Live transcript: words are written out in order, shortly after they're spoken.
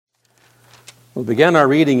We'll begin our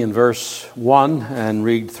reading in verse 1 and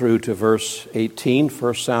read through to verse 18,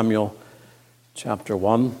 1 Samuel chapter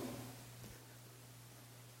 1.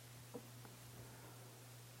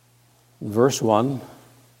 Verse 1,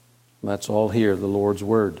 let's all hear the Lord's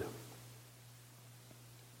word.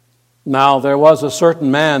 Now there was a certain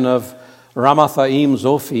man of Ramathaim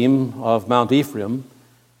Zophim of Mount Ephraim,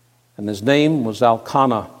 and his name was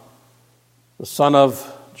Elkanah, the son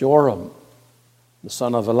of Joram, the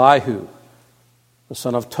son of Elihu, the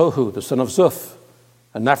son of Tohu, the son of Zuph,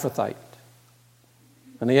 a Nephrathite.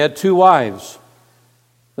 And he had two wives.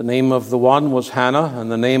 The name of the one was Hannah, and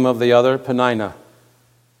the name of the other Peninnah.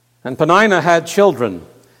 And Peninnah had children,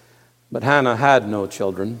 but Hannah had no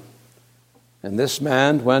children. And this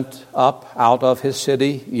man went up out of his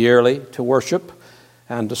city yearly to worship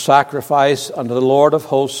and to sacrifice unto the Lord of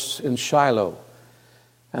hosts in Shiloh.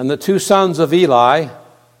 And the two sons of Eli,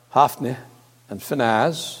 Hophni and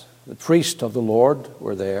Phinehas, the priest of the Lord,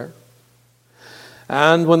 were there.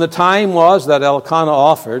 And when the time was that Elkanah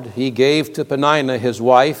offered, he gave to Peninnah his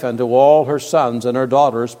wife and to all her sons and her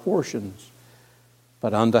daughters portions.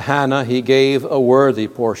 But unto Hannah he gave a worthy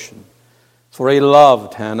portion, for he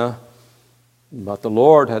loved Hannah, but the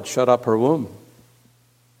Lord had shut up her womb.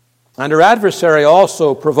 And her adversary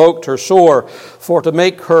also provoked her sore, for to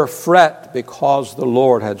make her fret, because the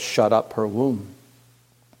Lord had shut up her womb.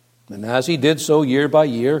 And as he did so year by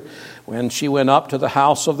year, when she went up to the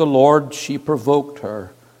house of the Lord, she provoked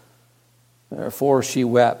her. Therefore she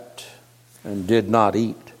wept and did not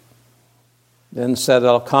eat. Then said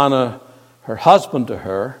Elkanah, her husband, to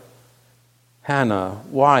her, Hannah,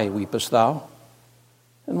 why weepest thou?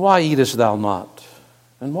 And why eatest thou not?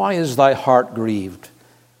 And why is thy heart grieved?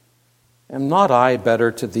 Am not I better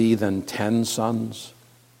to thee than 10 sons?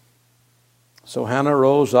 So Hannah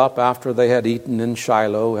rose up after they had eaten in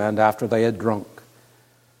Shiloh and after they had drunk.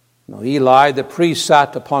 Now Eli the priest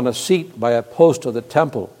sat upon a seat by a post of the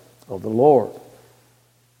temple of the Lord.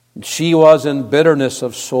 And she was in bitterness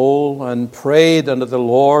of soul and prayed unto the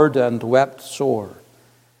Lord and wept sore.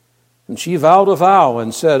 And she vowed a vow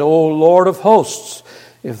and said, O Lord of hosts,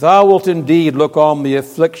 if thou wilt indeed look on the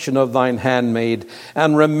affliction of thine handmaid,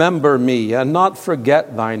 and remember me, and not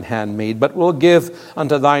forget thine handmaid, but will give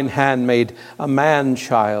unto thine handmaid a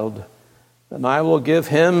man-child, then I will give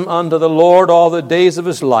him unto the Lord all the days of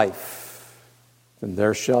his life, and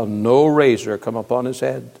there shall no razor come upon his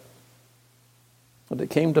head. And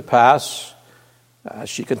it came to pass,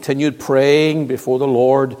 as she continued praying before the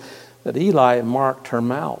Lord, that Eli marked her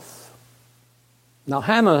mouth. Now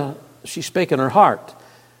Hannah, she spake in her heart,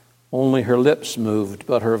 only her lips moved,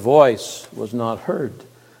 but her voice was not heard.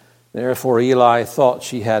 Therefore Eli thought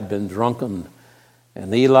she had been drunken.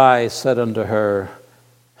 And Eli said unto her,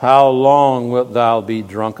 How long wilt thou be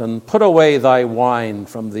drunken? Put away thy wine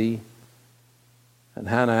from thee. And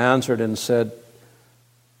Hannah answered and said,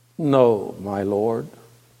 No, my Lord,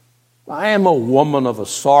 I am a woman of a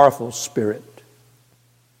sorrowful spirit.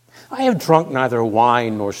 I have drunk neither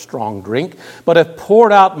wine nor strong drink, but have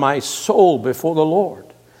poured out my soul before the Lord.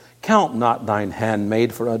 Count not thine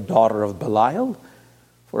handmaid for a daughter of Belial,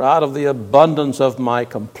 for out of the abundance of my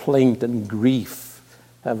complaint and grief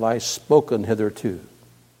have I spoken hitherto.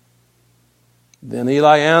 Then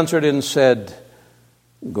Eli answered and said,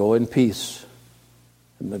 Go in peace,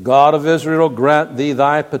 and the God of Israel grant thee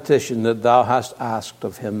thy petition that thou hast asked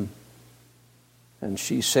of him. And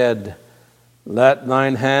she said, Let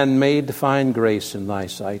thine handmaid find grace in thy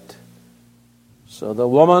sight. So the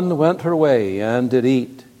woman went her way and did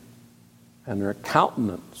eat, and her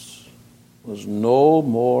countenance was no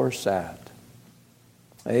more sad.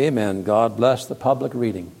 Amen. God bless the public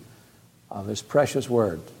reading of his precious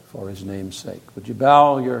word for his name's sake. Would you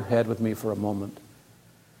bow your head with me for a moment?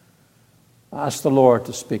 Ask the Lord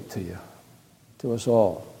to speak to you, to us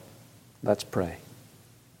all. Let's pray.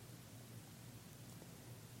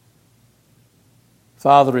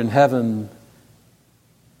 Father in heaven,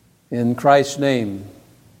 in Christ's name,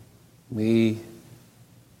 we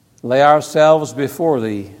lay ourselves before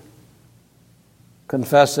thee,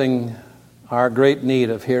 confessing our great need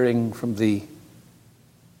of hearing from thee.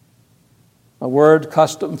 A word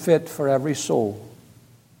custom fit for every soul.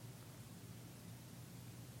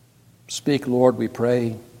 Speak, Lord, we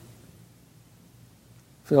pray.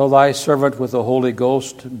 Fill thy servant with the Holy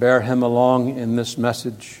Ghost. Bear him along in this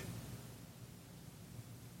message.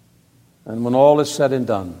 And when all is said and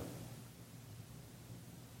done,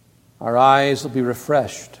 our eyes will be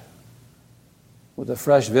refreshed with a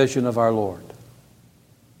fresh vision of our Lord.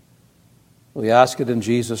 We ask it in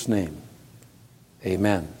Jesus' name.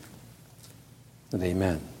 Amen and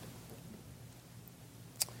amen.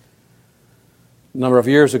 A number of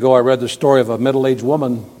years ago, I read the story of a middle-aged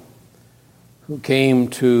woman who came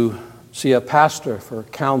to see a pastor for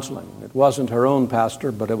counseling. It wasn't her own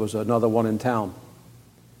pastor, but it was another one in town.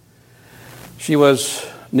 She was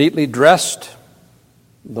neatly dressed,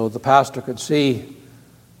 though the pastor could see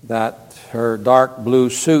that her dark blue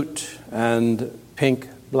suit and pink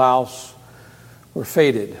blouse were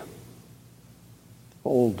faded,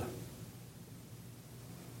 old.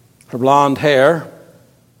 Her blonde hair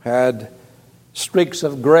had streaks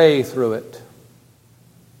of gray through it,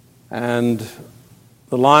 and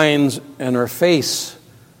the lines in her face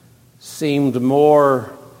seemed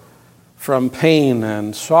more from pain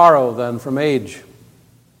and sorrow than from age.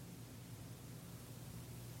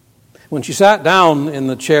 When she sat down in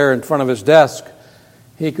the chair in front of his desk,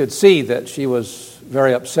 he could see that she was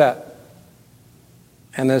very upset.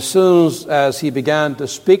 And as soon as he began to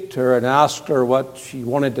speak to her and asked her what she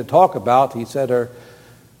wanted to talk about, he said her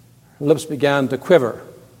lips began to quiver,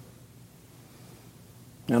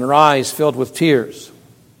 and her eyes filled with tears.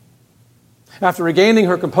 After regaining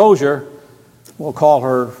her composure, we'll call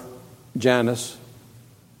her Janice,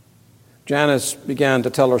 Janice began to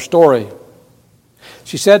tell her story.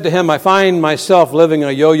 She said to him, "I find myself living a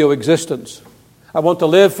yo-yo existence. I want to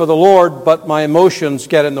live for the Lord, but my emotions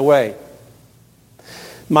get in the way.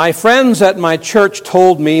 My friends at my church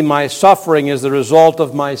told me my suffering is the result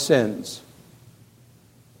of my sins.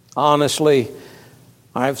 Honestly,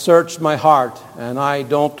 I've searched my heart, and I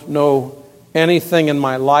don't know anything in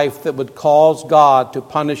my life that would cause God to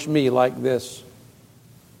punish me like this.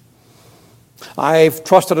 I've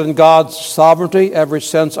trusted in God's sovereignty ever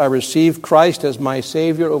since I received Christ as my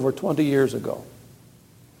Savior over 20 years ago.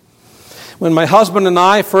 When my husband and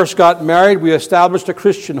I first got married, we established a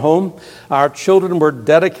Christian home. Our children were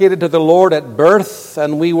dedicated to the Lord at birth,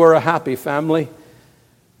 and we were a happy family.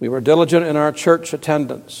 We were diligent in our church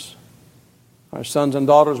attendance. Our sons and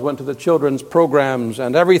daughters went to the children's programs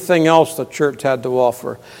and everything else the church had to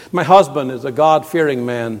offer. My husband is a God-fearing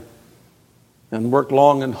man and worked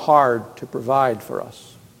long and hard to provide for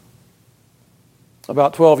us.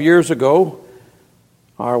 About 12 years ago,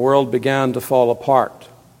 our world began to fall apart.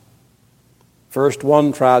 First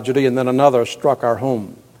one tragedy and then another struck our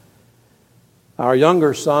home. Our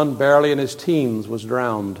younger son, barely in his teens, was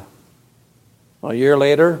drowned. A year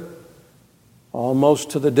later,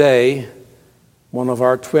 almost to the day, one of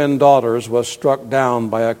our twin daughters was struck down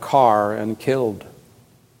by a car and killed.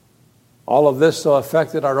 All of this so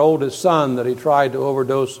affected our oldest son that he tried to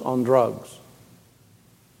overdose on drugs.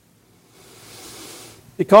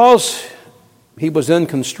 Because he was in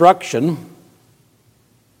construction,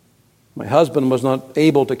 my husband was not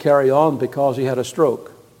able to carry on because he had a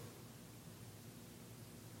stroke.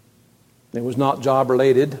 It was not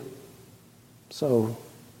job-related, so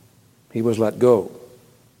he was let go.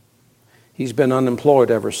 He's been unemployed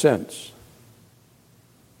ever since.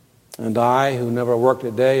 And I, who never worked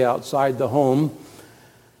a day outside the home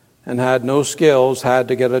and had no skills, had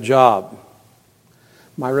to get a job.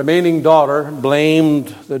 My remaining daughter blamed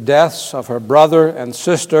the deaths of her brother and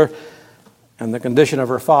sister and the condition of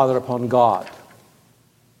her father upon God.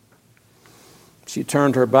 She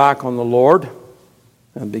turned her back on the Lord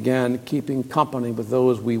and began keeping company with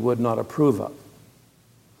those we would not approve of.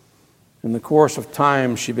 In the course of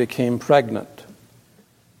time, she became pregnant.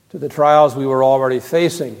 To the trials we were already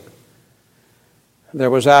facing,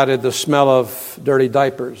 there was added the smell of dirty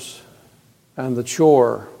diapers and the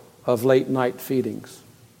chore of late-night feedings.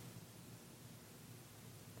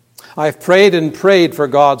 I've prayed and prayed for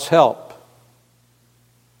God's help,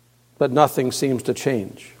 but nothing seems to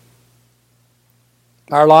change.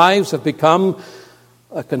 Our lives have become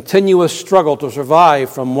a continuous struggle to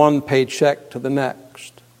survive from one paycheck to the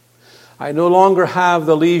next. I no longer have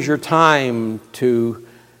the leisure time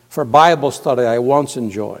for Bible study I once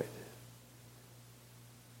enjoyed.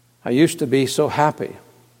 I used to be so happy.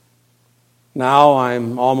 Now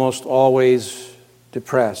I'm almost always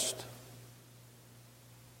depressed.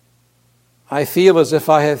 I feel as if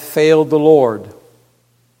I have failed the Lord.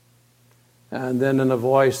 And then in a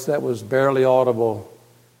voice that was barely audible,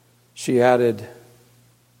 she added,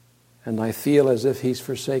 "And I feel as if He's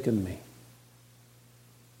forsaken me."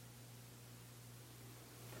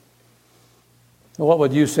 What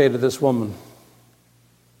would you say to this woman?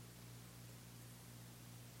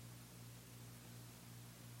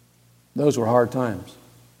 Those were hard times.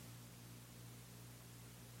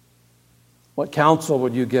 What counsel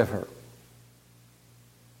would you give her?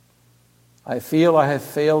 I feel I have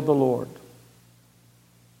failed the Lord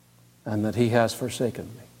and that He has forsaken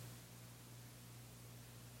me.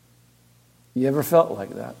 You ever felt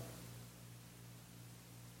like that?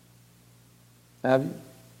 Have you?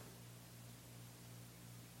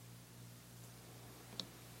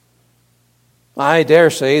 I dare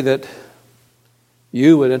say that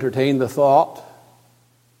you would entertain the thought,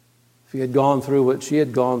 if you had gone through what she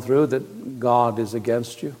had gone through, that God is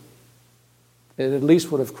against you. It at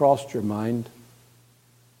least would have crossed your mind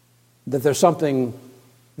that there's something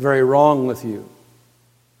very wrong with you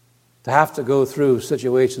to have to go through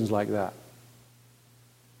situations like that.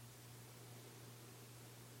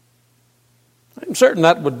 I'm certain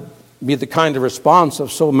that would be the kind of response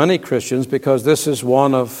of so many Christians, because this is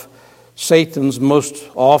one of Satan's most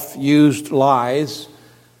oft-used lies,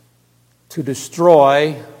 to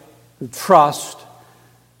destroy the trust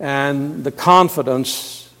and the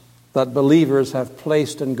confidence that believers have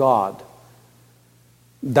placed in God.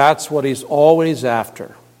 That's what he's always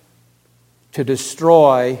after, to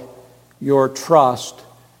destroy your trust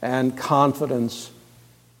and confidence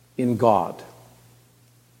in God.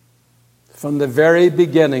 From the very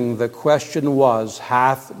beginning, the question was,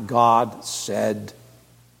 hath God said?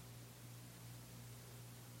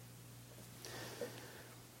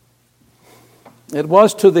 It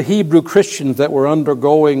was to the Hebrew Christians that were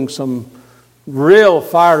undergoing some real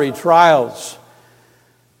fiery trials.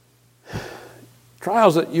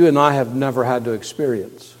 Trials that you and I have never had to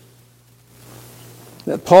experience.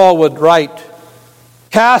 That Paul would write,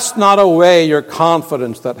 cast not away your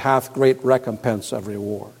confidence that hath great recompense of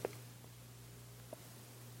reward.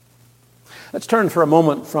 Let's turn for a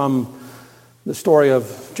moment from the story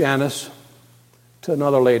of Janice to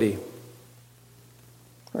another lady.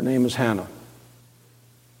 Her name is Hannah.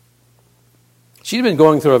 She'd been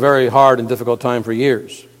going through a very hard and difficult time for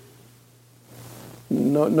years.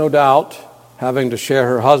 No doubt, having to share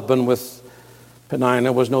her husband with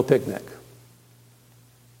Peninnah was no picnic.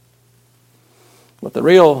 But the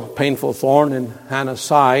real painful thorn in Hannah's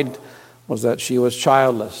side was that she was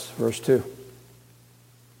childless. Verse 2.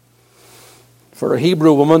 For a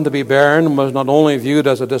Hebrew woman to be barren was not only viewed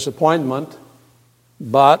as a disappointment,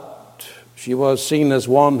 but she was seen as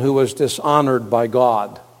one who was dishonored by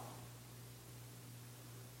God.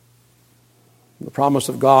 The promise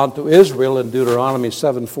of God to Israel in Deuteronomy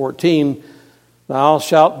 7:14, thou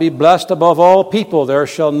shalt be blessed above all people. There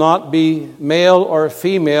shall not be male or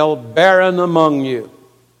female barren among you.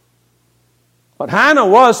 But Hannah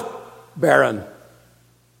was barren.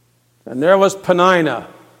 And there was Peninnah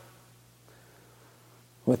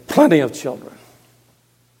with plenty of children.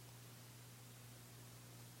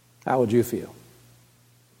 How would you feel?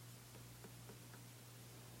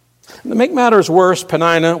 And to make matters worse,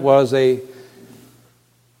 Peninnah was a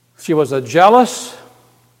jealous,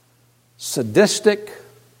 sadistic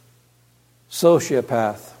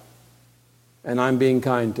sociopath, and I'm being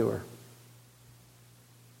kind to her,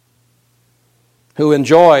 who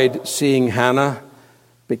enjoyed seeing Hannah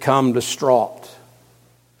become distraught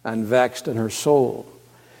and vexed in her soul.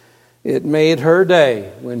 It made her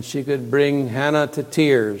day when she could bring Hannah to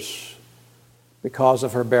tears because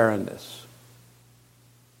of her barrenness.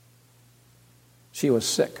 She was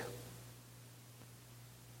sick.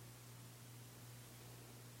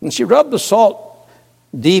 And she rubbed the salt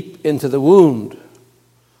deep into the wound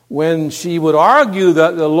when she would argue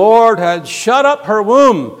that the Lord had shut up her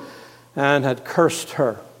womb and had cursed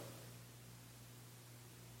her.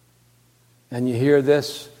 And you hear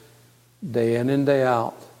this day in and day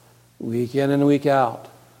out, week in and week out,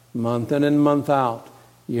 month in and month out,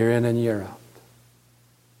 year in and year out.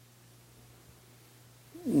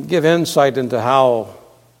 Give insight into how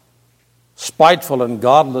spiteful and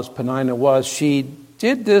godless Peninnah was. She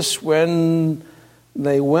did this when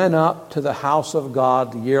they went up to the house of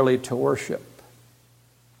God yearly to worship.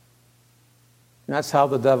 That's how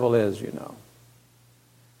the devil is, you know.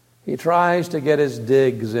 He tries to get his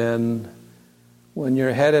digs in when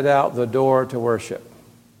you're headed out the door to worship.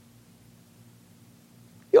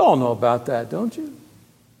 You all know about that, don't you?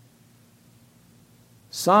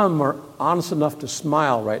 Some are honest enough to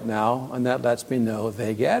smile right now, and that lets me know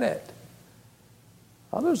they get it.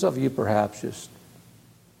 Others of you perhaps just,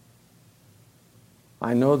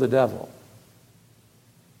 I know the devil.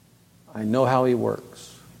 I know how he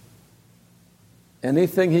works.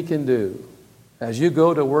 Anything he can do as you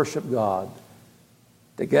go to worship God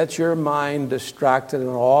to get your mind distracted and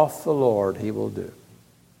off the Lord, he will do.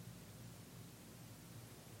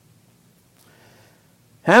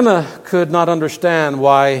 Hannah could not understand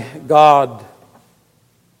why God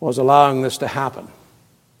was allowing this to happen.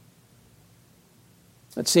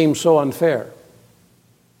 It seemed so unfair.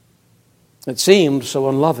 It seemed so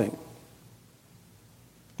unloving.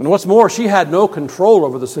 And what's more, she had no control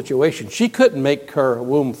over the situation. She couldn't make her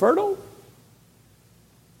womb fertile.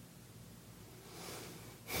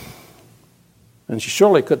 And she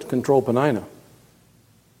surely couldn't control Peninnah.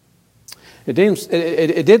 It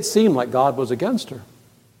did seem like God was against her.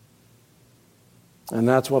 And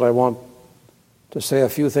that's what I want to say a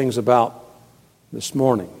few things about this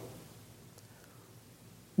morning.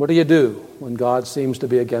 What do you do when God seems to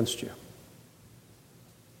be against you?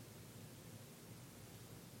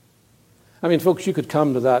 I mean, folks, you could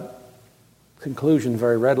come to that conclusion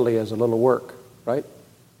very readily as a little work, right?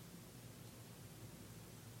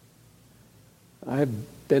 I've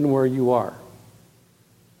been where you are.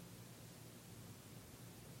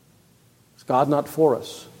 Is God not for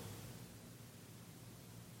us?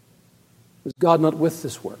 Is God not with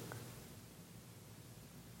this work?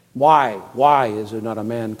 Why? Why is there not a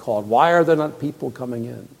man called? Why are there not people coming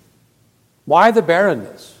in? Why the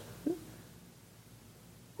barrenness?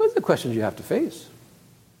 Those are the questions you have to face.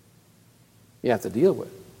 You have to deal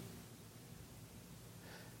with.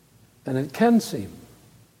 And it can seem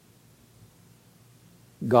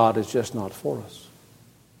God is just not for us.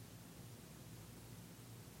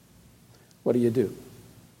 What do you do?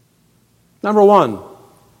 Number one,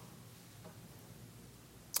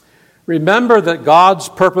 remember that God's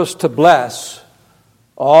purpose to bless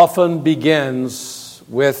often begins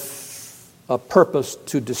with a purpose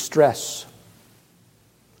to distress.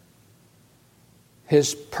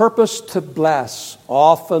 His purpose to bless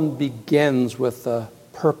often begins with a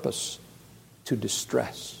purpose to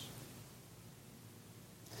distress.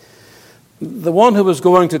 The one who was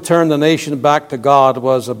going to turn the nation back to God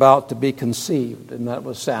was about to be conceived, and that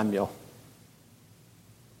was Samuel.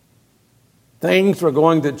 Things were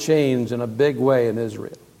going to change in a big way in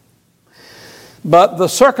Israel. But the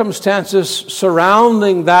circumstances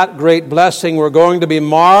surrounding that great blessing were going to be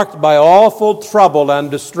marked by awful trouble and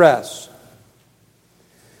distress.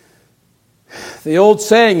 The old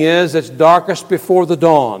saying is, it's darkest before the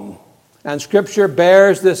dawn. And Scripture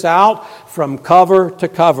bears this out from cover to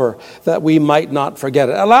cover, that we might not forget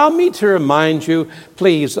it. Allow me to remind you,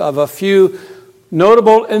 please, of a few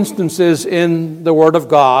notable instances in the Word of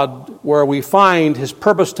God where we find His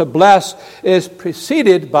purpose to bless is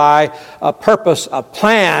preceded by a purpose, a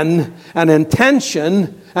plan, an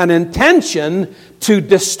intention to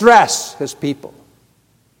distress His people.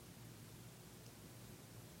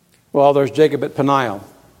 Well, there's Jacob at Peniel,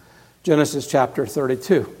 Genesis chapter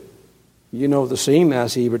 32. You know the scene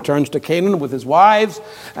as he returns to Canaan with his wives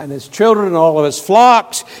and his children and all of his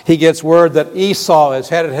flocks. He gets word that Esau is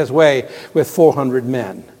headed his way with 400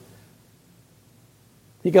 men.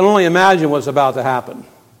 He can only imagine what's about to happen.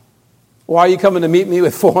 Why are you coming to meet me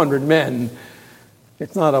with 400 men?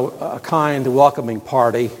 It's not a kind, welcoming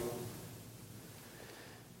party.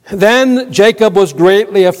 Then Jacob was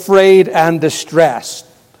greatly afraid and distressed.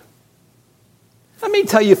 Let me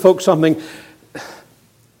tell you folks something.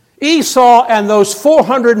 Esau and those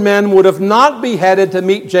 400 men would have not beheaded to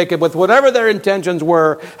meet Jacob with whatever their intentions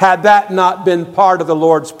were had that not been part of the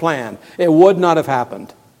Lord's plan. It would not have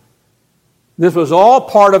happened. This was all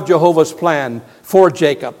part of Jehovah's plan for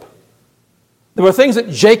Jacob. There were things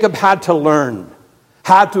that Jacob had to learn,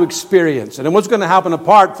 had to experience, and it was going to happen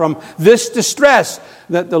apart from this distress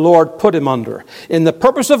that the Lord put him under. In the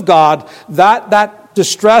purpose of God, that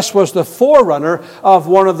distress was the forerunner of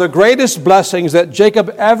one of the greatest blessings that Jacob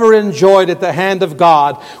ever enjoyed at the hand of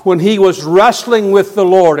God when he was wrestling with the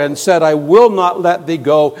Lord and said, I will not let thee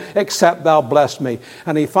go except thou bless me.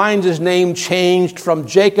 And he finds his name changed from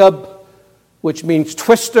Jacob, which means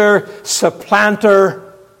twister,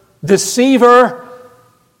 supplanter, deceiver,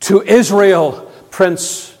 to Israel,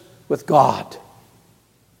 prince with God.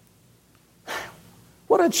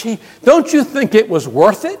 What a change. Don't you think it was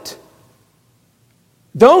worth it?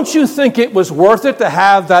 Don't you think it was worth it to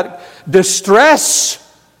have that distress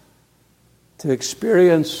to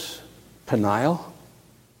experience Peniel?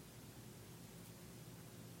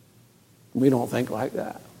 We don't think like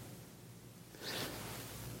that.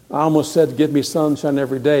 I almost said, give me sunshine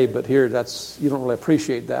every day, but here, you don't really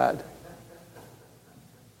appreciate that.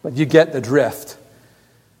 But you get the drift.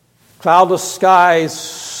 Cloudless skies,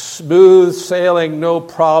 smooth sailing, no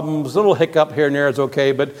problems. Little hiccup here and there is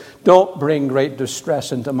okay, but don't bring great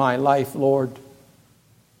distress into my life, Lord.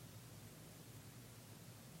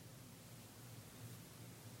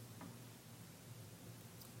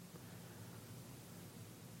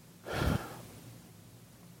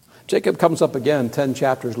 Jacob comes up again 10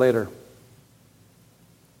 chapters later.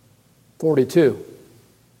 42.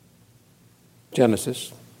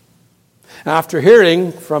 Genesis. After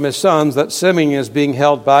hearing from his sons that Simeon is being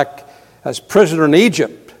held back as prisoner in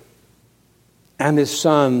Egypt, and his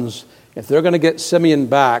sons, if they're going to get Simeon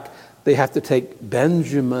back, they have to take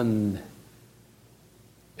Benjamin,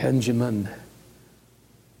 his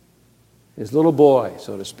little boy,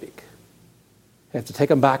 so to speak. They have to take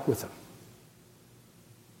him back with them.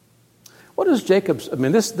 What is Jacob's?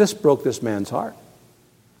 This broke this man's heart.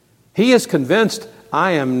 He is convinced,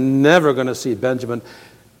 I am never going to see Benjamin.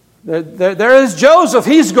 There is Joseph,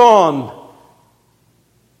 he's gone.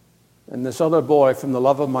 And this other boy, from the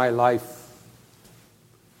love of my life,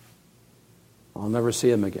 I'll never see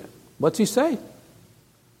him again. What's he say?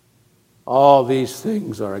 All these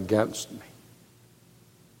things are against me.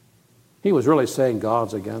 He was really saying,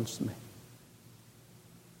 God's against me.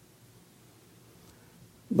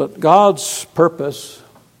 But God's purpose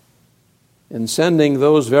in sending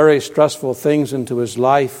those very stressful things into his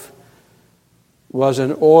life was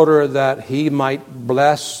in order that he might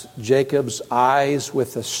bless Jacob's eyes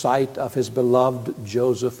with the sight of his beloved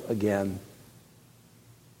Joseph again.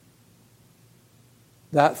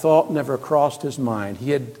 That thought never crossed his mind.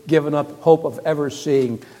 He had given up hope of ever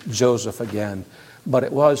seeing Joseph again. But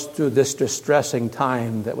it was through this distressing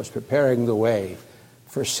time that was preparing the way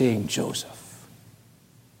for seeing Joseph.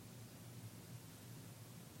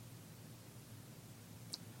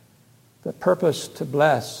 The purpose to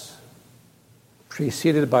bless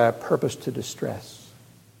preceded by a purpose to distress.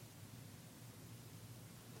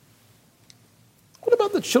 What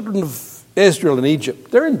about the children of Israel in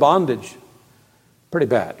Egypt? They're in bondage. Pretty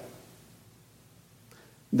bad.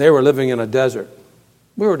 They were living in a desert.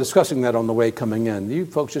 We were discussing that on the way coming in. You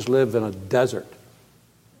folks just live in a desert.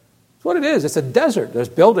 That's what it is. It's a desert. There's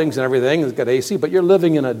buildings and everything. It's got AC, but you're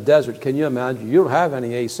living in a desert. Can you imagine? You don't have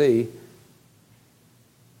any AC.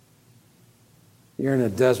 You're in a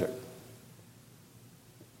desert.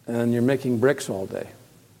 And you're making bricks all day.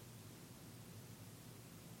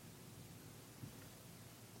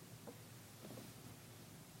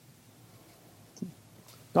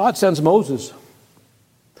 God sends Moses.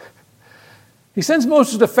 He sends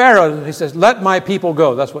Moses to Pharaoh and he says, let my people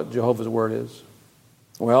go. That's what Jehovah's word is.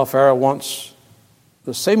 Well, Pharaoh wants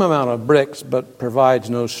the same amount of bricks but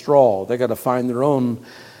provides no straw. They got to find their own.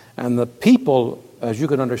 And the people, as you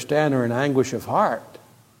can understand, are in anguish of heart.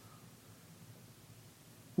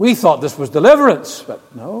 We thought this was deliverance,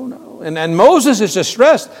 but no. And Moses is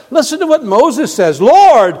distressed. Listen to what Moses says.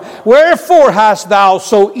 Lord, wherefore hast thou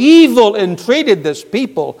so evil entreated this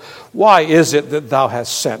people? Why is it that thou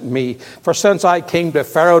hast sent me? For since I came to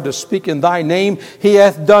Pharaoh to speak in thy name, he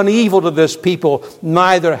hath done evil to this people,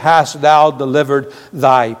 neither hast thou delivered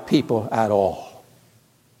thy people at all.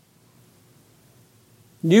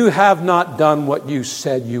 You have not done what you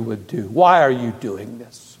said you would do. Why are you doing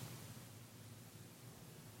this?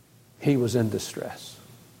 He was in distress.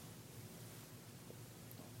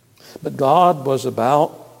 But God was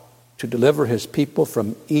about to deliver his people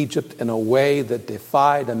from Egypt in a way that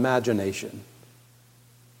defied imagination.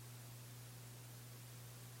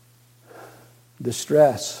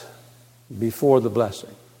 Distress before the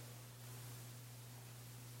blessing.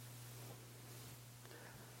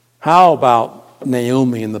 How about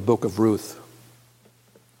Naomi in the book of Ruth?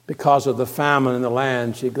 Because of the famine in the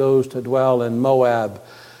land, she goes to dwell in Moab,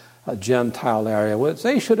 a Gentile area, which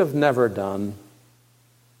they should have never done.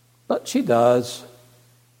 But she does.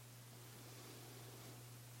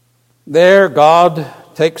 There, God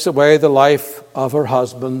takes away the life of her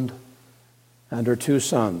husband and her 2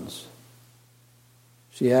 sons.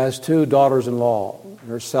 She has 2 daughters-in-law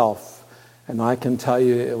herself. And I can tell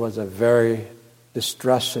you it was a very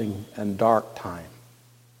distressing and dark time.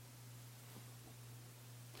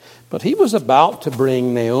 But he was about to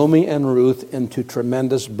bring Naomi and Ruth into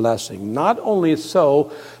tremendous blessing. Not only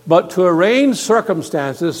so, but to arrange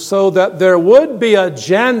circumstances so that there would be a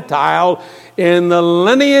Gentile in the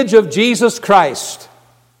lineage of Jesus Christ.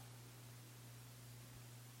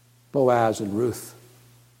 Boaz and Ruth.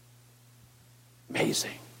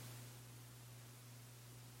 Amazing.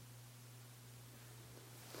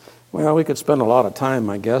 Well, we could spend a lot of time,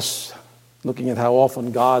 I guess, looking at how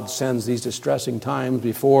often God sends these distressing times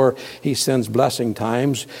before he sends blessing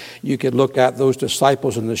times. You could look at those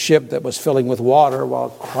disciples in the ship that was filling with water while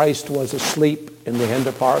Christ was asleep in the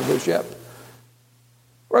hinder part of the ship.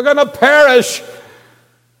 We're going to perish.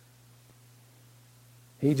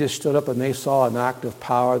 He just stood up and they saw an act of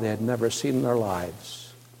power they had never seen in their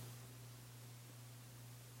lives.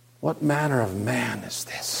 What manner of man is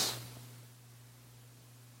this?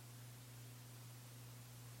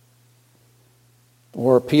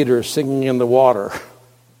 Or Peter singing in the water.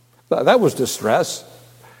 That was distress.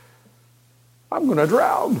 I'm going to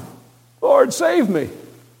drown. Lord, save me.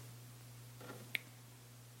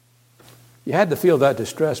 You had to feel that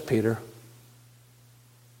distress, Peter.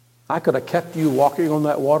 I could have kept you walking on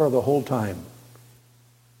that water the whole time.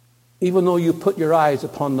 Even though you put your eyes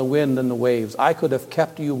upon the wind and the waves, I could have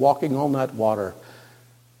kept you walking on that water.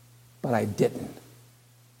 But I didn't.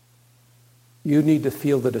 You need to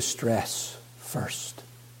feel the distress first.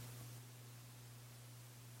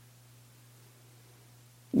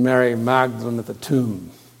 Mary Magdalene at the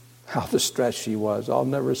tomb, how distressed she was. I'll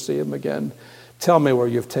never see him again. Tell me where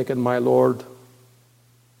you've taken my Lord.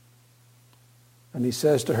 And he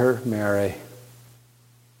says to her, Mary.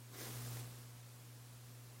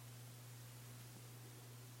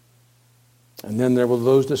 And then there were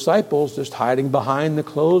those disciples just hiding behind the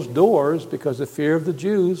closed doors because of fear of the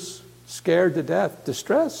Jews, scared to death,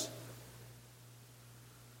 distress.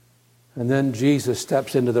 And then Jesus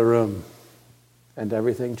steps into the room and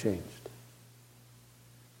everything changed.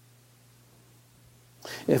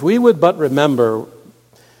 If we would but remember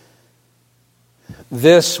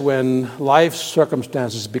this when life's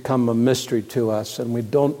circumstances become a mystery to us and we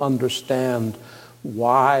don't understand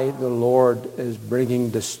why the Lord is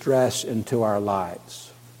bringing distress into our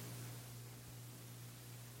lives.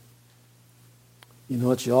 You know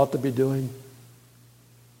what you ought to be doing?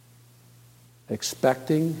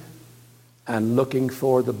 Expecting and looking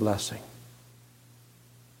for the blessing.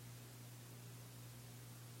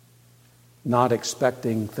 Not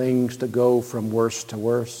expecting things to go from worse to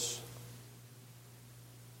worse.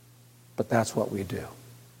 But that's what we do.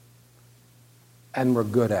 And we're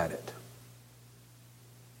good at it.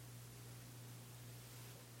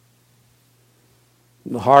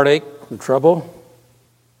 The heartache, the trouble,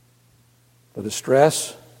 the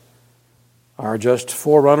distress are just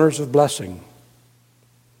forerunners of blessing.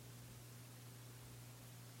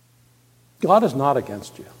 God is not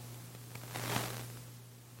against you.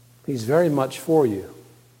 He's very much for you.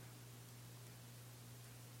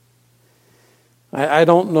 I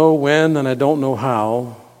don't know when and I don't know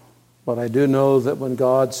how, but I do know that when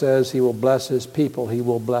God says He will bless His people, He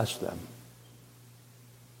will bless them.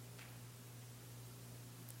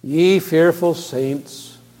 Ye fearful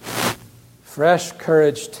saints, fresh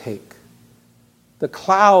courage take. The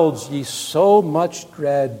clouds ye so much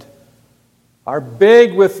dread are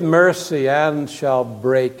big with mercy and shall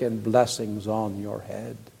break in blessings on your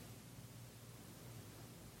head.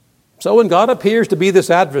 So when God appears to be this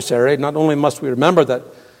adversary, not only must we remember that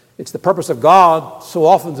it's the purpose of God so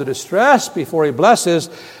often to distress before He blesses,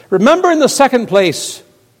 remember in the second place,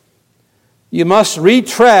 you must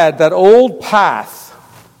retread that old path.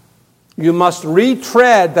 You must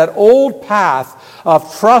retread that old path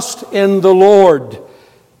of trust in the Lord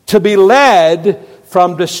to be led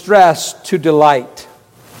from distress to delight.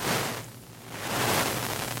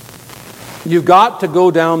 You've got to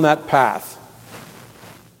go down that path,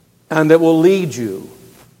 and it will lead you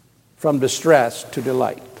from distress to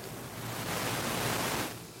delight.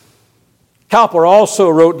 Cowper also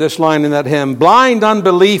wrote this line in that hymn, blind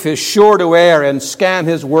unbelief is sure to err and scan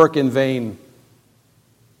his work in vain.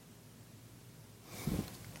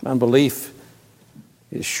 Unbelief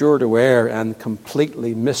is sure to err and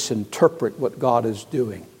completely misinterpret what God is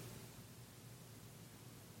doing.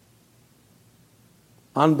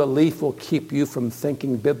 Unbelief will keep you from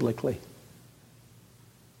thinking biblically.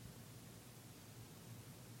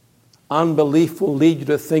 Unbelief will lead you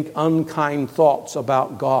to think unkind thoughts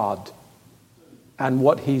about God and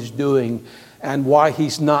what He's doing and why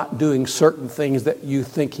He's not doing certain things that you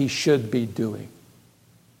think He should be doing.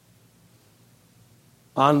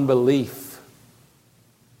 Unbelief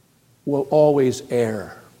will always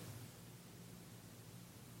err.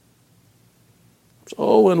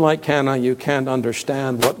 So, like Hannah, you can't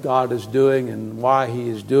understand what God is doing and why He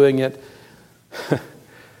is doing it.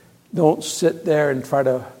 Don't sit there and try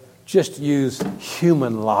to just use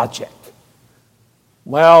human logic.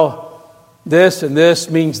 Well, this and this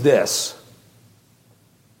means this.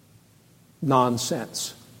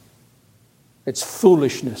 Nonsense. It's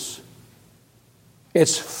foolishness.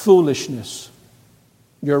 It's foolishness.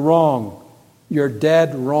 You're wrong. You're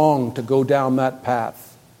dead wrong to go down that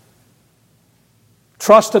path.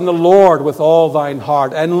 Trust in the Lord with all thine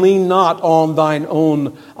heart and lean not on thine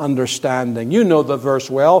own understanding. You know the verse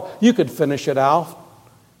well. You could finish it out.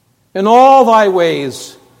 In all thy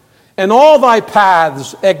ways, in all thy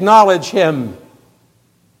paths, acknowledge Him.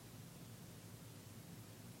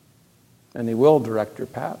 And He will direct your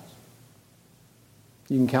paths.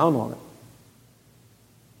 You can count on it.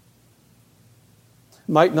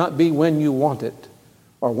 Might not be when you want it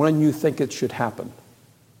or when you think it should happen.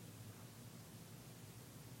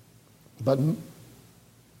 But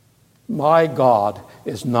my God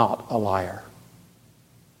is not a liar.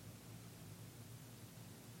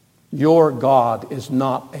 Your God is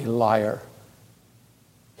not a liar.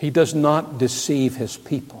 He does not deceive His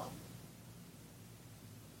people.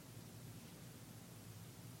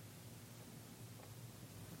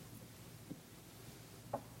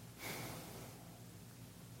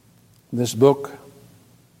 This book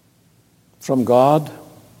from God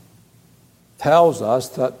tells us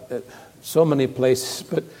that at so many places,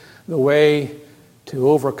 but the way to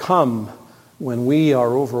overcome when we are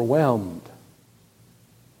overwhelmed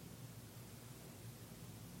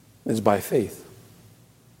is by faith.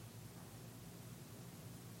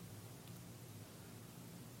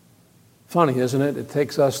 Funny, isn't it? It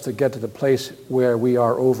takes us to get to the place where we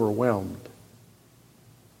are overwhelmed.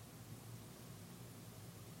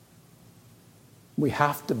 We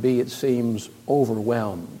have to be, it seems,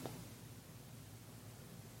 overwhelmed.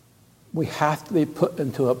 We have to be put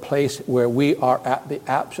into a place where we are at the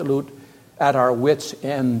absolute, at our wits'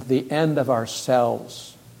 end, the end of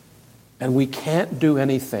ourselves, and we can't do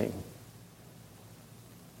anything.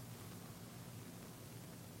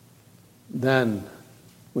 Then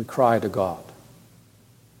we cry to God.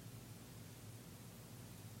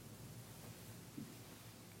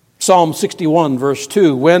 Psalm 61, verse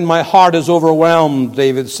 2, when my heart is overwhelmed,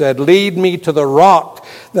 David said, lead me to the rock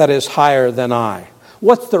that is higher than I.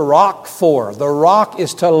 What's the rock for? The rock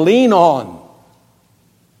is to lean on.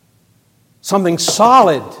 Something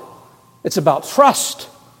solid. It's about trust.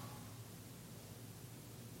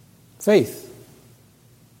 Faith.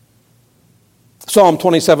 Psalm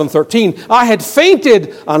 27:13, I had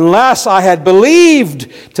fainted unless I had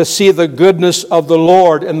believed to see the goodness of the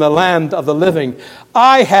Lord in the land of the living.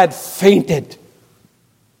 I had fainted.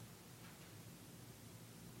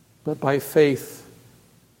 But by faith,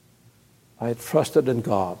 I had trusted in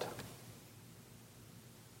God.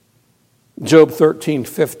 Job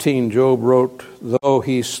 13:15, Job wrote, though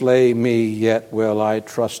he slay me, yet will I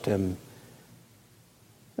trust him.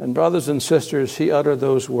 And brothers and sisters, he uttered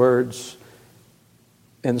those words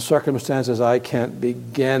in circumstances I can't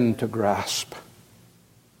begin to grasp.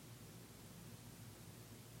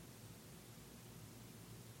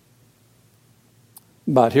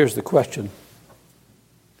 But here's the question.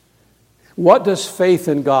 What does faith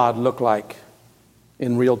in God look like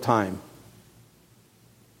in real time?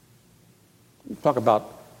 We talk about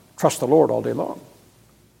trust the Lord all day long.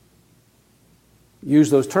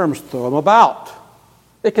 Use those terms, throw them about.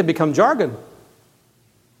 It can become jargon.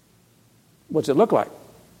 What's it look like?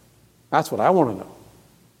 That's what I want to know.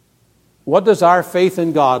 What does our faith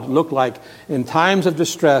in God look like in times of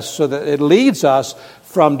distress so that it leads us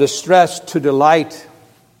from distress to delight?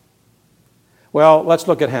 Well, let's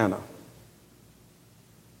look at Hannah.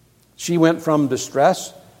 She went from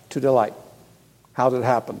distress to delight. How did it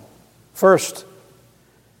happen? First,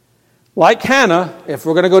 like Hannah, if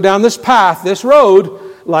we're going to go down this path, this road,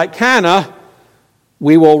 like Hannah,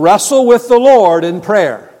 we will wrestle with the Lord in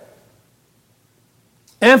prayer.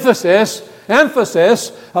 Emphasis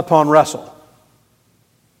upon wrestle.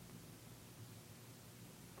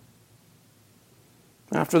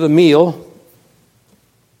 After the meal,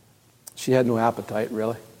 she had no appetite,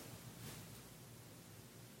 really.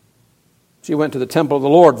 She went to the temple of the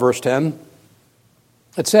Lord, verse 10.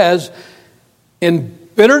 It says, in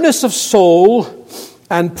bitterness of soul,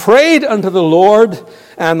 and prayed unto the Lord,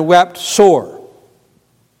 and wept sore.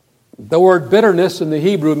 The word bitterness in the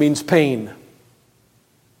Hebrew means pain.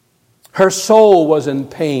 Her soul was in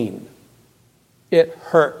pain. It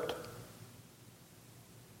hurt.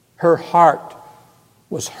 Her heart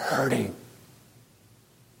was hurting.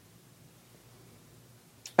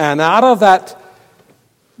 And out of that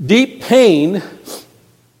deep pain,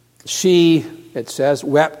 she, it says,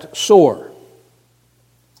 wept sore.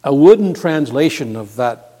 A wooden translation of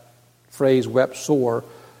that phrase, wept sore,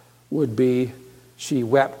 would be, she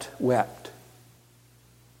wept. That's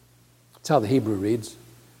how the Hebrew reads.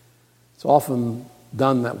 It's often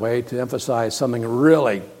done that way to emphasize something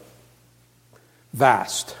really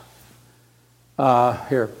vast.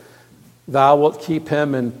 Here, thou wilt keep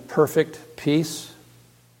him in perfect peace,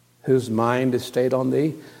 whose mind is stayed on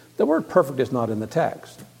thee. The word perfect is not in the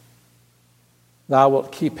text. Thou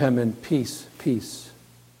wilt keep him in peace,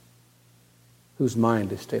 whose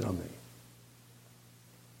mind is stayed on thee.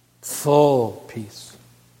 Full peace.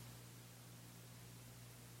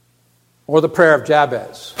 Or the prayer of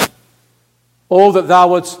Jabez. Oh, that thou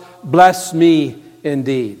wouldst bless me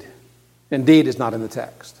indeed. Indeed is not in the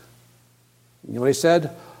text. You know what he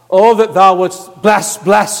said? Oh, that thou wouldst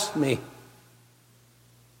bless me.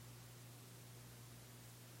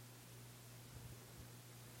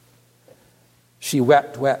 She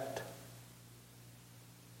wept.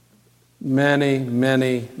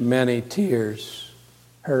 Many tears.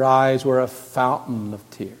 Her eyes were a fountain of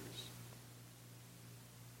tears.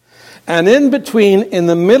 And in between, in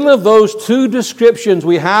the middle of those two descriptions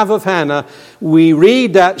we have of Hannah, we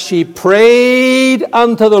read that she prayed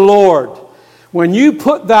unto the Lord. When you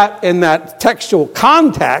put that in that textual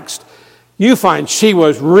context, You find she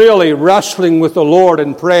was really wrestling with the Lord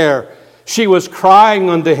in prayer. She was crying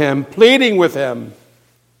unto Him, pleading with Him.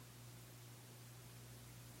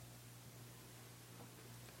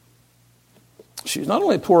 She's not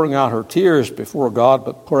only pouring out her tears before God,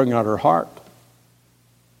 but pouring out her heart.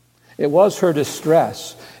 It was her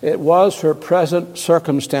distress. It was her present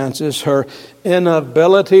circumstances, her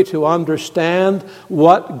inability to understand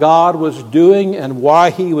what God was doing and why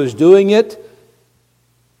He was doing it,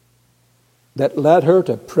 that led her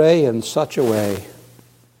to pray in such a way.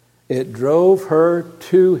 It drove her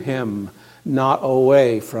to Him, not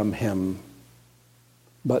away from Him,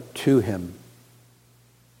 but to Him.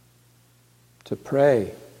 To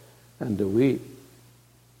pray and to weep.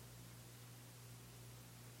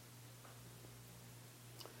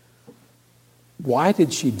 Why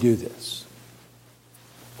did she do this?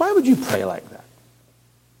 Why would you pray like that?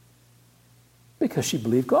 Because she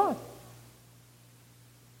believed God.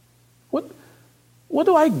 What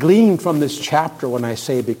do I glean from this chapter when I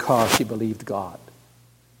say because she believed God?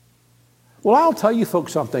 Well, I'll tell you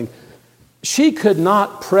folks something. She could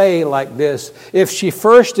not pray like this if she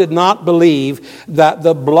first did not believe that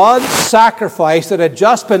the blood sacrifice that had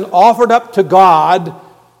just been offered up to God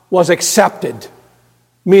was accepted,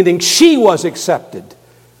 meaning she was accepted.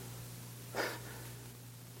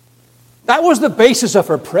 That was the basis of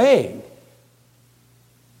her praying.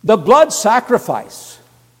 The blood sacrifice.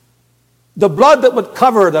 The blood that would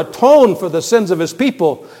cover and atone for the sins of His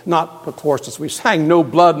people. Not, of course, as we sang, no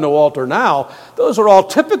blood, no altar now. Those are all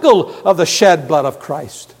typical of the shed blood of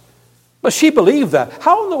Christ. But she believed that.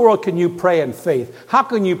 How in the world can you pray in faith? How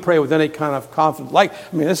can you pray with any kind of confidence?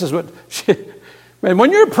 This is what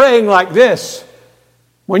when you're praying like this,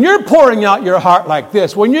 when you're pouring out your heart like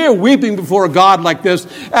this, when you're weeping before God like this,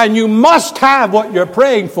 and you must have what you're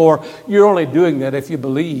praying for, you're only doing that if you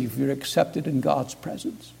believe you're accepted in God's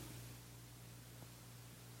presence.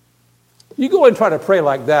 You go and try to pray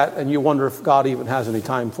like that and you wonder if God even has any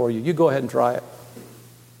time for you. You go ahead and try it.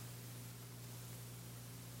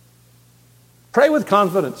 Pray with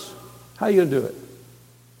confidence. How are you going to do it?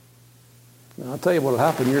 Now, I'll tell you what will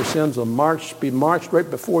happen. Your sins will be marched right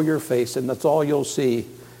before your face, and that's all you'll see.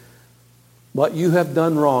 What you have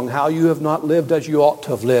done wrong, how you have not lived as you ought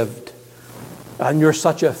to have lived. And you're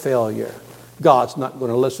such a failure. God's not going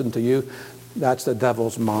to listen to you. That's the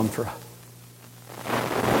devil's mantra.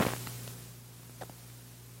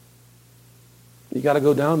 You got to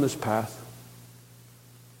go down this path.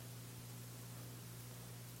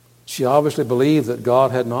 She obviously believed that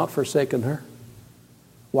God had not forsaken her.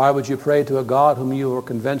 Why would you pray to a God whom you were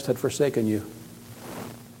convinced had forsaken you?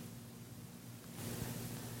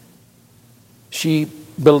 She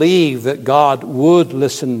believed that God would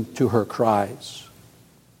listen to her cries.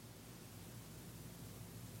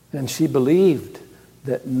 And she believed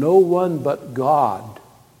that no one but God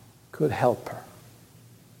could help her.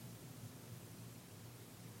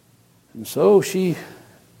 And so she's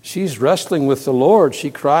wrestling with the Lord.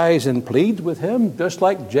 She cries and pleads with Him, just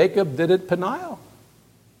like Jacob did at Peniel.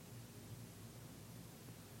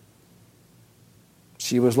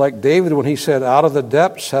 She was like David when he said, "Out of the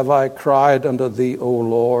depths have I cried unto Thee, O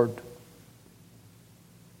Lord."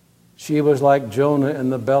 She was like Jonah in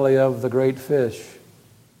the belly of the great fish.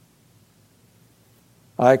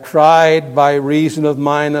 I cried by reason of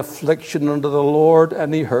mine affliction unto the Lord,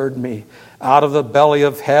 and He heard me. Out of the belly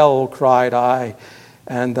of hell cried I,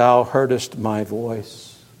 and Thou heardest my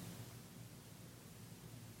voice.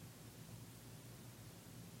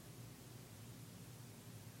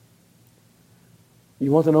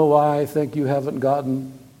 You want to know why I think you haven't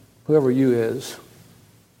gotten, whoever you is,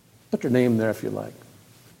 put your name there if you like,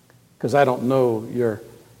 because I don't know your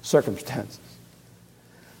circumstances.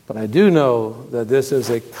 But I do know that this is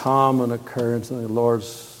a common occurrence in the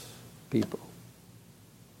Lord's people.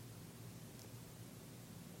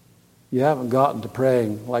 You haven't gotten to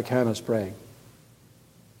praying like Hannah's praying.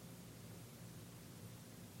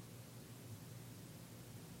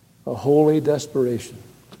 A holy desperation.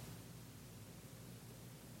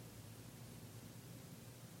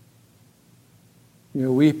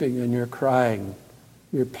 You're weeping and you're crying.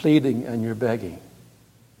 You're pleading and you're begging.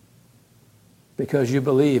 Because you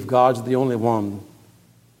believe God's the only one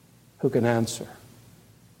who can answer.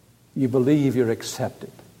 You believe you're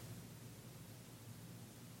accepted.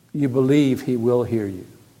 You believe He will hear you.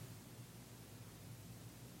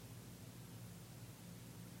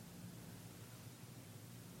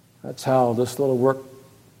 That's how this little work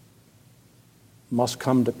must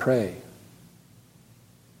come to pray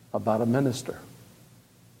about a minister,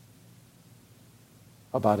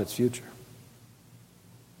 about its future.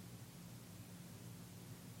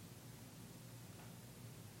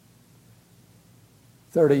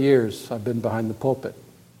 30 years I've been behind the pulpit.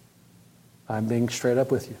 I'm being straight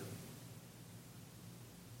up with you.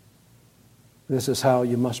 This is how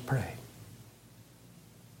you must pray.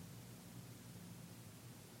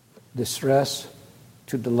 Distress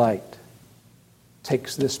to delight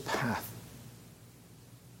takes this path.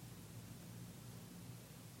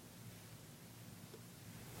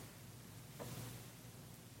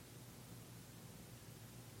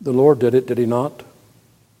 The Lord did it, did He not?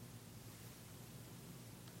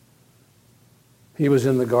 He was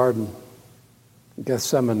in the garden,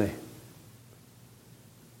 Gethsemane.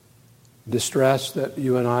 Distress that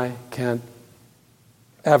you and I can't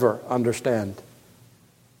ever understand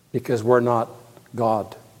because we're not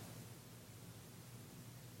God.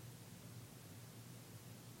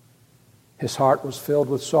 His heart was filled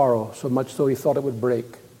with sorrow, so much so He thought it would break.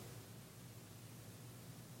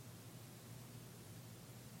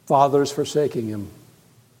 Fathers forsaking Him.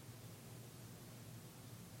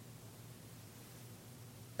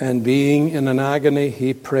 And being in an agony,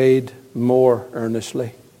 He prayed more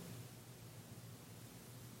earnestly.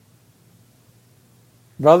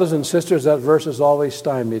 Brothers and sisters, that verse has always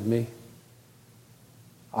stymied me.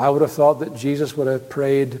 I would have thought that Jesus would have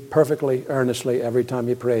prayed perfectly earnestly every time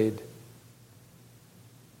He prayed.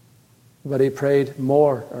 But He prayed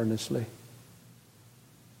more earnestly.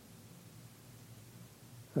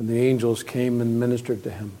 And the angels came and ministered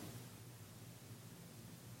to Him.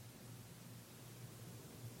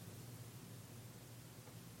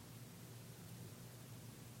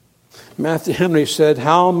 Matthew Henry said,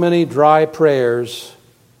 "How many dry prayers,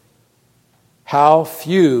 how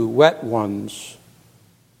few wet ones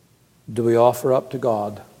do we offer up to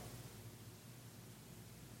God?"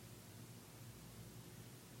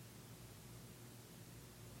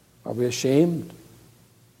 Are we ashamed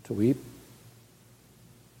to weep?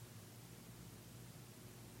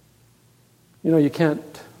 You know, you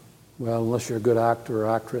can't, well, unless you're a good actor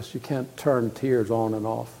or actress, you can't turn tears on and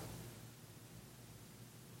off.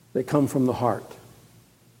 They come from the heart.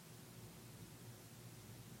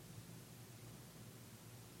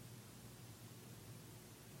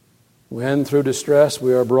 When through distress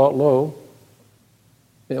we are brought low,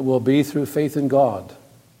 it will be through faith in God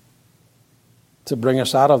to bring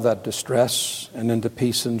us out of that distress and into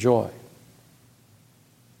peace and joy.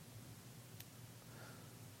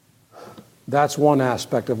 That's one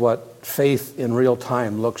aspect of what faith in real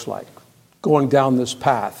time looks like, going down this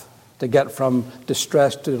path to get from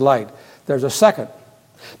distress to delight. There's a second.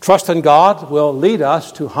 Trust in God will lead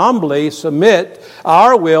us to humbly submit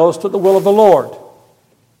our wills to the will of the Lord.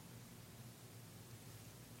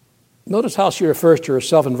 Notice how she refers to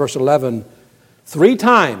herself in verse 11 three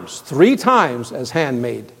times as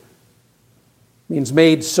handmaid. Means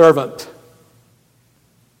maid servant.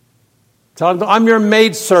 Tell him, I'm your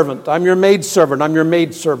maid servant, I'm your maid servant, I'm your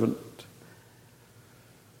maid servant.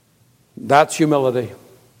 That's humility.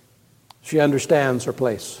 She understands her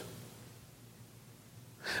place.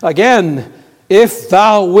 Again, if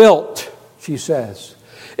thou wilt, she says,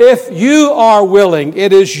 if you are willing,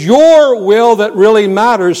 it is your will that really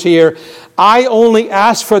matters here. I only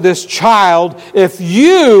ask for this child if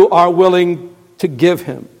you are willing to give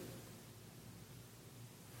him.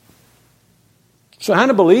 So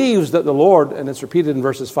Hannah believes that the Lord, and it's repeated in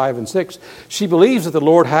verses 5 and 6, she believes that the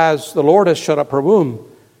Lord has shut up her womb.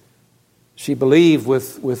 She believed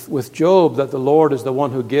with Job that the Lord is the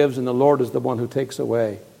one who gives and the Lord is the one who takes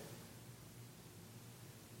away.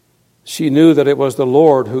 She knew that it was the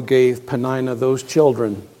Lord who gave Peninnah those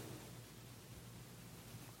children.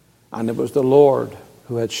 And it was the Lord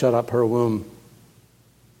who had shut up her womb.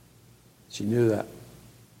 She knew that.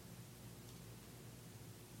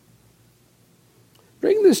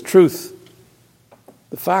 Bring this truth,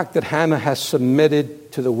 the fact that Hannah has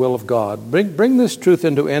submitted to the will of God. Bring this truth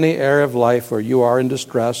into any area of life where you are in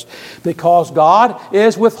distress, because God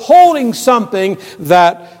is withholding something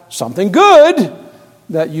good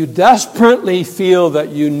that you desperately feel that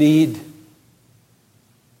you need.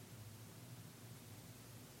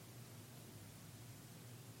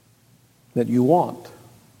 That you want.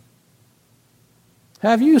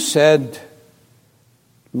 Have you said,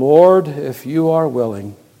 Lord, if you are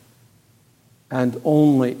willing, and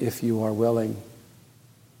only if you are willing?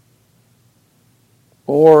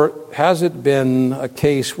 Or has it been a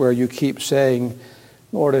case where you keep saying,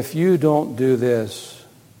 Lord, if you don't do this,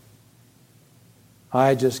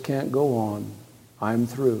 I just can't go on. I'm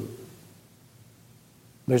through.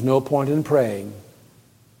 There's no point in praying.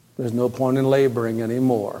 There's no point in laboring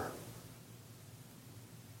anymore.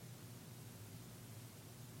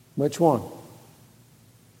 Which one?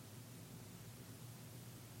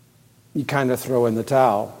 You kind of throw in the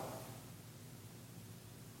towel.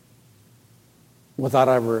 without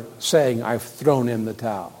ever saying, I've thrown in the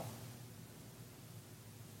towel.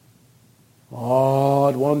 Oh,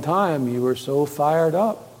 at one time you were so fired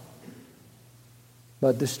up.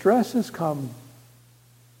 But distress has come.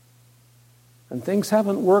 And things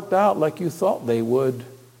haven't worked out like you thought they would.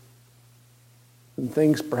 And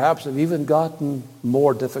things perhaps have even gotten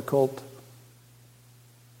more difficult.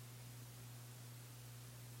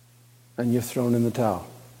 And you've thrown in the towel.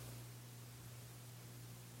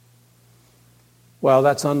 Well,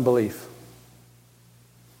 that's unbelief.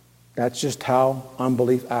 That's just how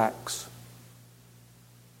unbelief acts.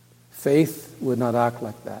 Faith would not act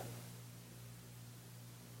like that.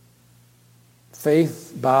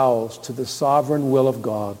 Faith bows to the sovereign will of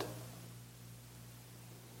God.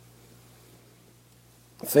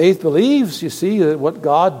 Faith believes, you see, that what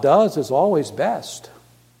God does is always best.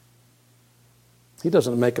 He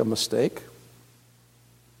doesn't make a mistake.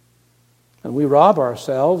 And we rob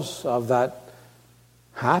ourselves of that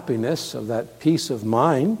happiness, of that peace of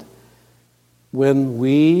mind, when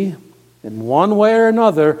we, in one way or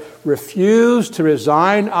another, refuse to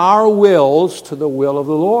resign our wills to the will of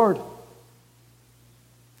the Lord.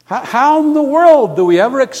 How in the world do we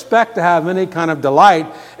ever expect to have any kind of delight,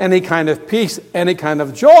 any kind of peace, any kind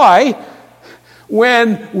of joy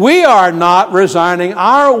when we are not resigning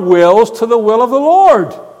our wills to the will of the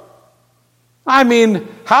Lord? I mean,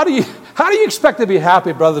 how do you expect to be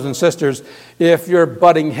happy, brothers and sisters, if you're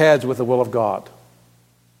butting heads with the will of God?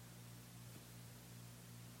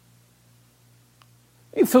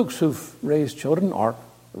 You folks who've raised children are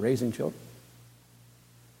raising children.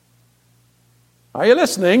 Are you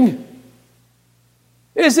listening?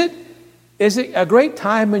 Is it a great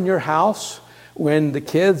time in your house when the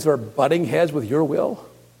kids are butting heads with your will?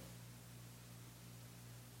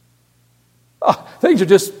 Oh, things are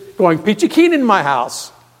just going peachy keen in my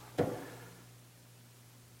house.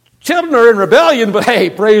 Children are in rebellion, but hey,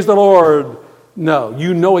 praise the Lord. No,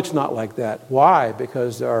 you know it's not like that. Why?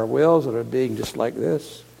 Because there are wills that are being just like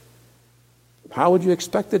this. How would you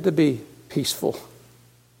expect it to be peaceful?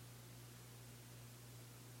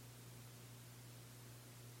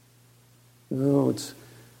 No, it's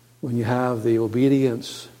when you have the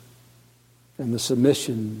obedience and the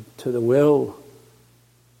submission to the will.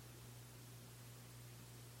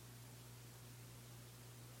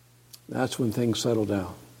 That's when things settle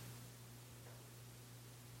down.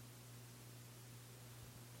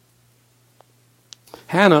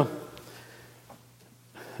 Hannah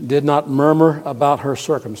did not murmur about her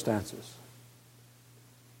circumstances.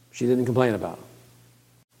 She didn't complain about them.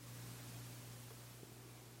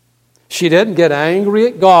 She didn't get angry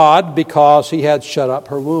at God because he had shut up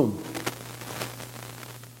her womb.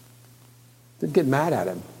 Didn't get mad at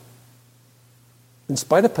him. In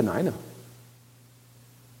spite of Peninnah.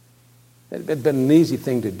 It had been an easy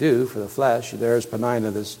thing to do for the flesh. There's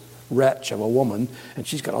Peninnah, this wretch of a woman, and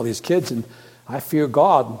she's got all these kids, and I fear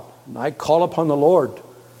God, and I call upon the Lord.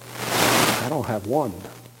 I don't have one.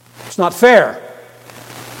 It's not fair.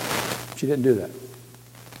 She didn't do that.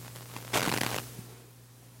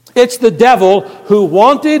 It's the devil who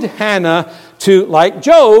wanted Hannah to, like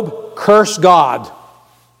Job, curse God.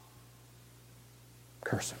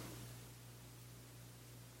 Curse him.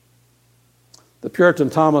 The Puritan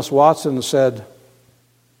Thomas Watson said,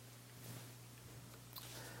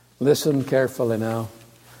 listen carefully now.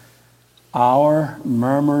 Our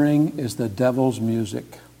murmuring is the devil's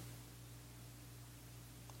music.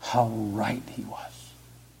 How right he was.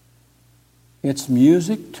 It's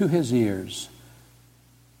music to his ears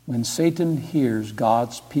when Satan hears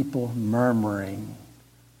God's people murmuring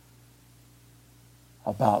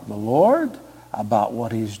about the Lord, about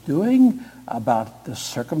what he's doing, about the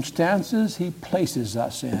circumstances he places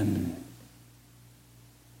us in.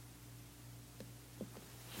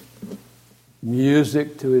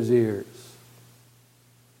 Music to his ears.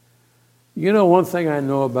 You know one thing I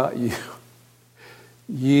know about you.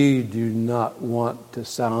 You do not want to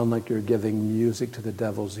sound like you're giving music to the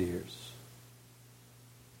devil's ears.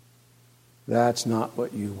 That's not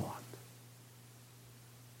what you want.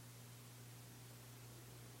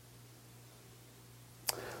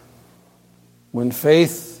 When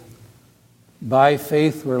by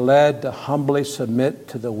faith we're led to humbly submit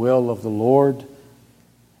to the will of the Lord,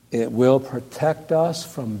 it will protect us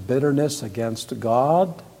from bitterness against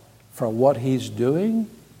God for what he's doing,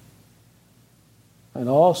 and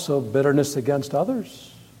also bitterness against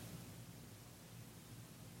others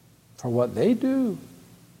for what they do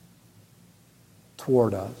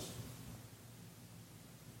toward us.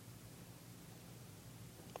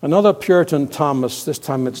 Another Puritan Thomas, this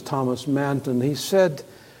time it's Thomas Manton, he said,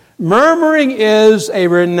 murmuring is a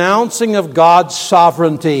renouncing of God's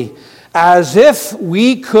sovereignty as if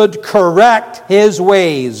we could correct his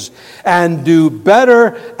ways and do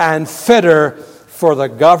better and fitter for the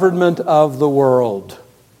government of the world.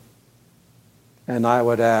 And I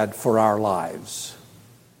would add, for our lives.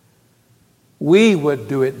 We would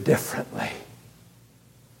do it differently.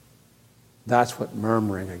 That's what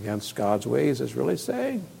murmuring against God's ways is really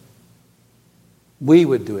saying. We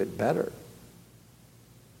would do it better.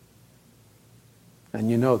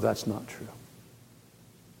 And you know that's not true.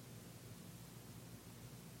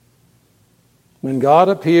 When God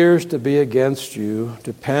appears to be against you,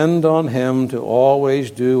 depend on him to always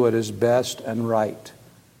do what is best and right.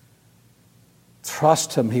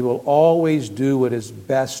 Trust him. He will always do what is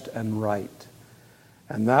best and right.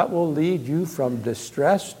 And that will lead you from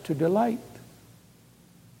distress to delight.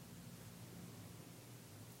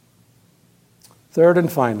 Third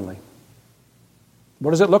and finally,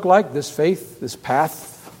 what does it look like, this faith, this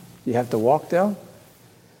path you have to walk down?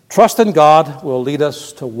 Trust in God will lead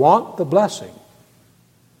us to want the blessing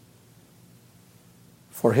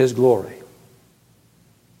for his glory.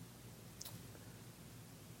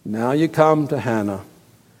 Now you come to Hannah.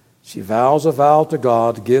 She vows a vow to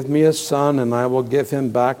God, give me a son and I will give him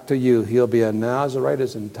back to you. He'll be a Nazarite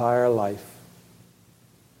his entire life.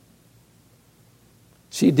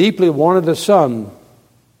 She deeply wanted a son.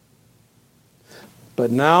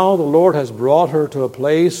 But now the Lord has brought her to a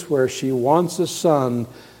place where she wants a son,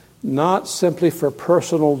 not simply for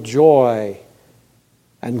personal joy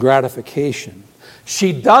and gratification.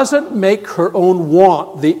 She doesn't make her own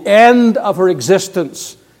want the end of her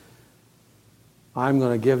existence. I'm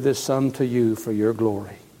going to give this son to you for your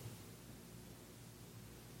glory.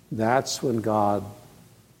 That's when God,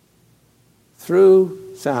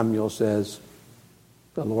 through Samuel, says,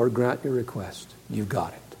 the Lord grant your request. You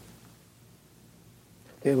got it.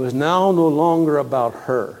 It was now no longer about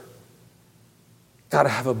her. Got to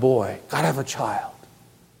have a boy. Got to have a child.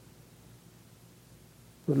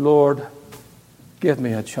 But Lord, give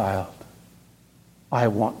me a child. I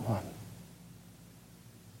want one.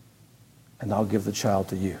 And I'll give the child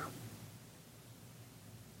to you.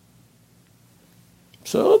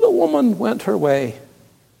 So the woman went her way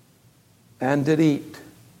and did eat,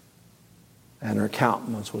 and her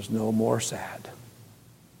countenance was no more sad.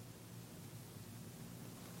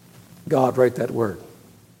 God, write that word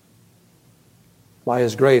by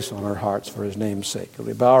his grace on our hearts for his name's sake.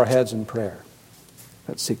 We bow our heads in prayer.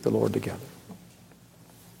 Let's seek the Lord together.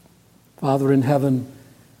 Father in heaven,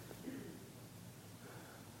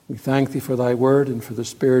 we thank thee for thy word and for the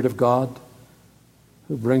Spirit of God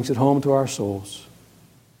who brings it home to our souls.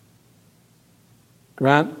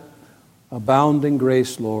 Grant abounding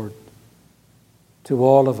grace, Lord, to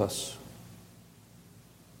all of us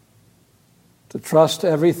to trust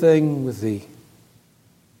everything with thee,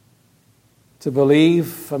 to believe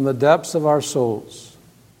from the depths of our souls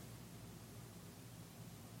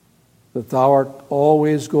that thou art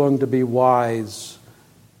always going to be wise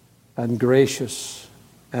and gracious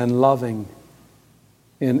and loving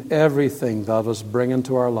in everything thou dost bring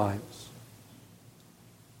into our lives,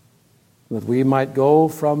 that we might go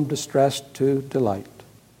from distress to delight.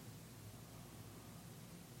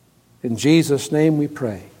 In Jesus' name we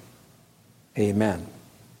pray. Amen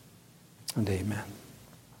and amen.